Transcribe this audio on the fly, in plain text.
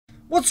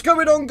What's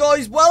going on,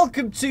 guys?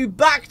 Welcome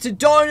back to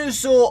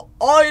Dinosaur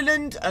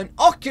Island, an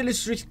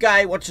Oculus Rift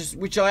game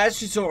which I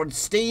actually saw on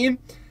Steam.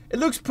 It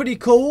looks pretty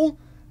cool.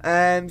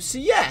 So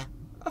yeah,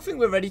 I think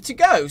we're ready to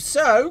go.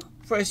 So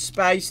press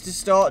space to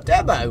start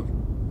demo.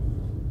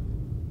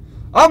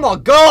 Oh my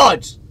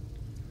god!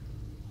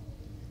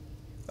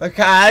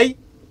 Okay,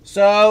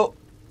 so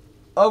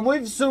I'm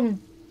with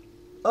some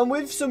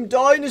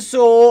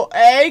dinosaur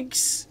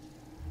eggs,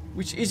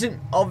 which isn't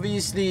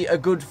obviously a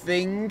good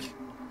thing.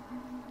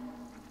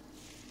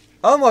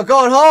 Oh my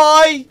god,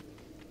 hi!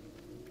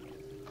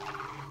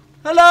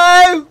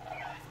 Hello?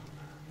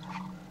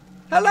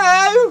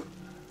 Hello?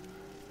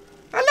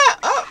 Hello?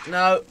 Oh,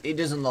 no, he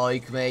doesn't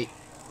like me.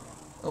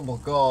 Oh my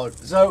god.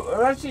 So,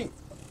 we're actually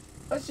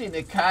in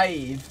a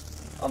cave.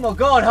 Oh my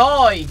god,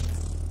 hi!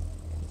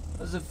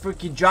 There's a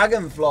freaking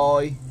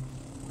dragonfly.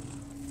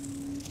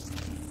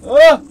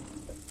 Oh!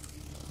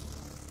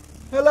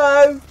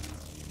 Hello?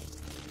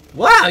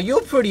 Wow,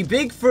 you're pretty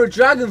big for a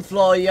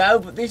dragonfly, yo,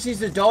 but this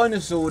is the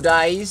dinosaur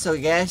days, I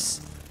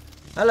guess.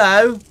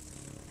 Hello.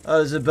 Oh,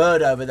 there's a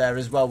bird over there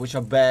as well, which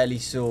I barely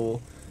saw.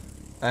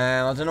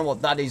 I don't know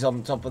what that is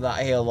on top of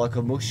that hill, like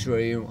a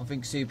mushroom. I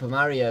think Super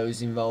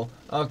Mario's involved.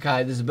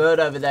 Okay, there's a bird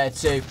over there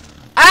too.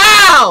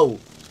 Ow!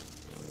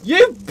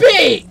 You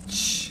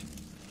bitch!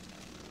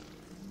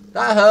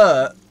 That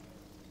hurt.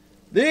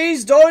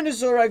 These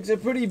dinosaur eggs are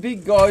pretty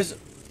big, guys.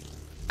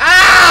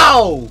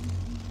 Ow!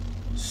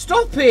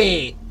 Stop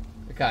it!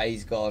 Okay,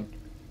 he's gone.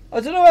 I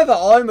don't know whether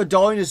I'm a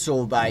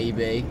dinosaur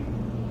baby.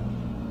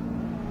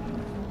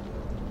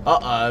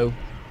 Uh-oh.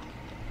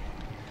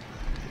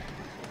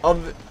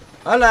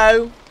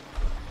 Hello?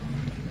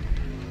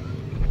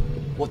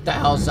 What the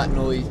hell's that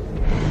noise?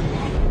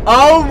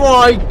 Oh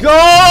my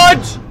god!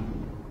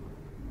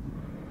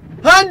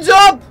 Hands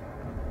up!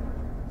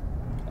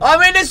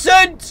 I'm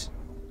innocent!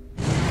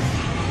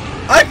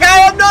 Okay,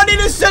 I'm not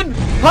innocent!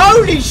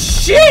 Holy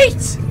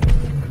shit!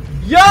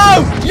 Yo!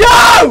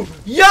 Yo!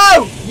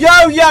 Yo!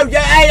 Yo! Yo!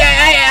 Hey!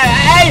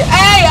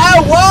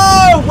 Oh!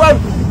 Whoa!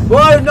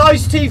 Whoa!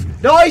 Nice teeth!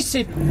 Nice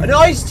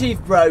teeth,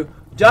 bro.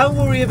 Don't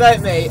worry about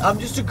me. I'm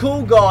just a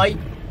cool guy.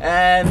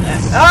 Oh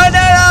no!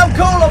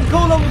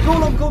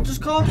 I'm cool.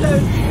 Just calm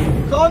down.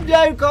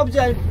 Calm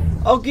down.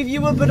 I'll give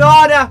you a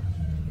banana.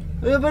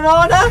 A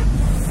banana?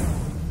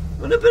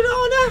 Want a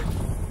banana?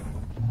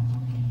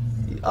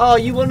 Oh,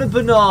 you want a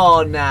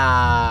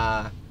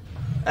banana?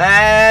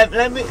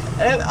 Let me.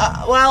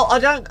 Well, I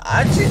don't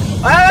actually.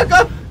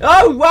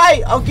 Oh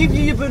wait! I'll give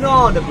you your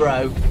banana,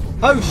 bro.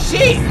 Oh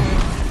shit!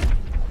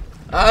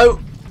 Oh.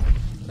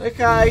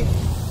 Okay.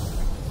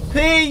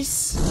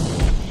 Peace.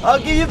 I'll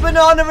give you a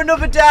banana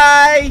another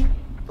day.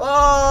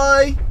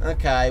 Bye.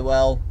 Okay.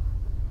 Well,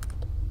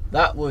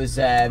 that was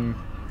Yo.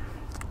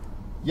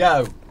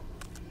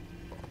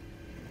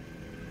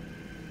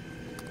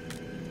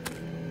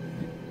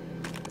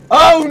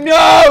 Oh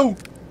no!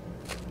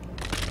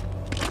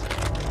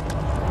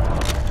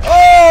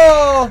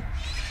 Oh!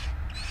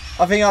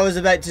 I think I was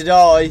about to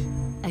die.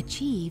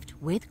 Achieved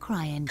with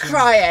CryEngine.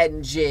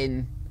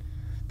 CryEngine.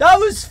 That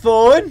was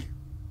fun.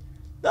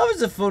 That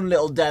was a fun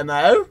little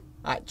demo,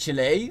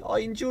 actually. I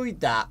enjoyed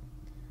that.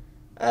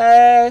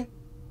 Yeah.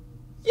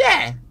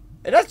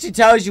 It actually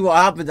tells you what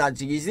happens,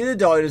 actually. You see the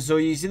dinosaur,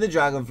 you see the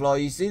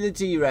dragonfly, you see the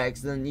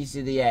T-Rex, then you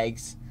see the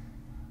eggs.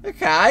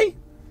 Okay.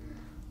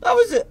 That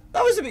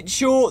was a bit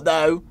short,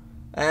 though.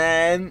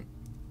 I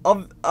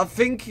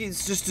think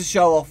it's just to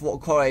show off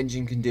what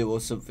CryEngine can do or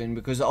something,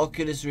 because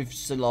Oculus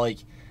Rifts are like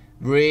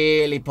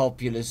really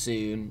popular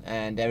soon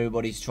and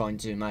everybody's trying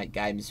to make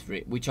games for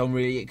it, which I'm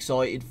really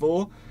excited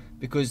for,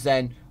 because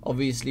then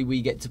obviously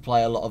we get to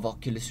play a lot of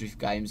Oculus Rift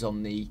games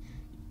on the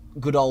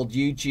good old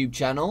YouTube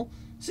channel.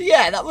 So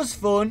yeah, that was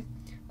fun.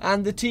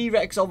 And the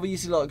T-Rex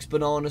obviously likes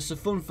bananas. So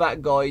fun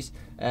fact, guys,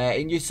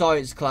 in your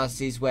science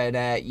classes when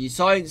your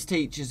science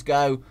teachers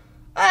go,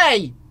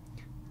 hey,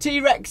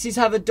 T-Rexes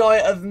have a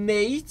diet of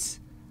meat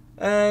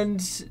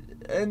and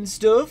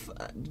stuff,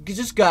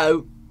 just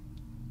go,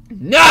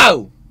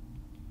 no!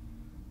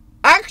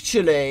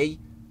 Actually,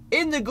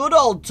 in the good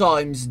old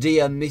times,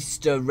 dear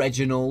Mr.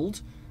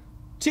 Reginald,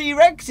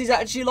 T-Rexes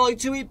actually like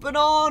to eat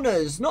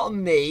bananas, not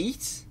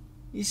meat,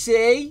 you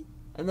see?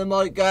 And they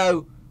might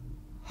go,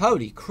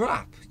 holy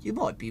crap, you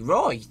might be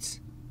right.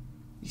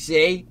 You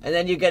see? And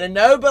then you get a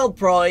Nobel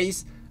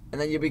Prize,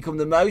 and then you become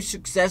the most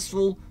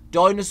successful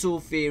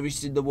dinosaur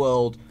theorist in the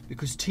world,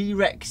 because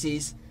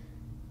T-Rexes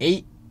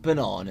eat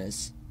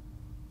bananas.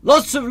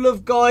 Lots of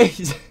love,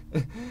 guys,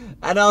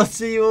 and I'll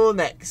see you all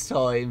next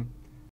time.